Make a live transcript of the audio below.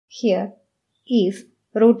Here, if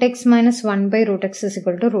root x minus 1 by root x is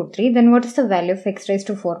equal to root 3, then what is the value of x raised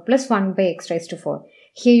to 4 plus 1 by x raised to 4?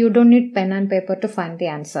 Here you don't need pen and paper to find the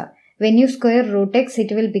answer. When you square root x,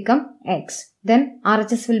 it will become x. Then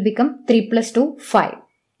RHS will become 3 plus 2, 5.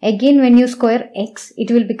 Again, when you square x,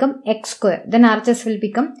 it will become x square. Then RHS will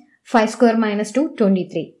become 5 square minus 2,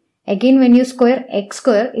 23. Again, when you square x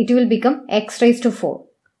square, it will become x raised to 4.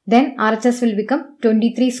 Then RHS will become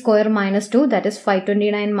 23 square minus 2, that is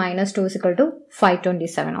 529 minus 2 is equal to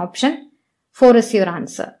 527. Option 4 is your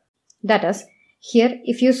answer. That is, here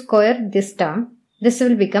if you square this term, this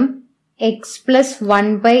will become x plus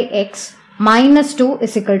 1 by x minus 2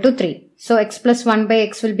 is equal to 3. So x plus 1 by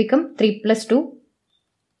x will become 3 plus 2,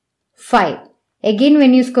 5. Again,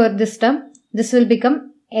 when you square this term, this will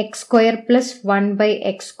become x square plus 1 by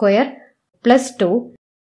x square plus 2.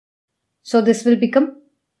 So this will become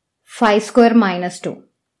 5 square minus 2,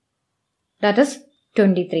 that is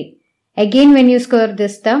 23. Again, when you square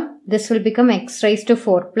this term, this will become x raised to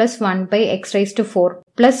 4 plus 1 by x raised to 4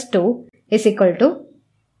 plus 2 is equal to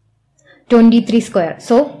 23 square.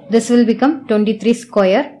 So this will become 23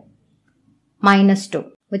 square minus 2,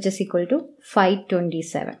 which is equal to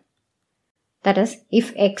 527. That is,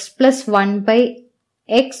 if x plus 1 by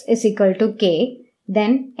x is equal to k,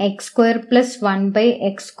 then x square plus 1 by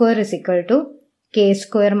x square is equal to k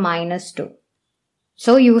square minus 2.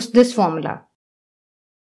 So use this formula.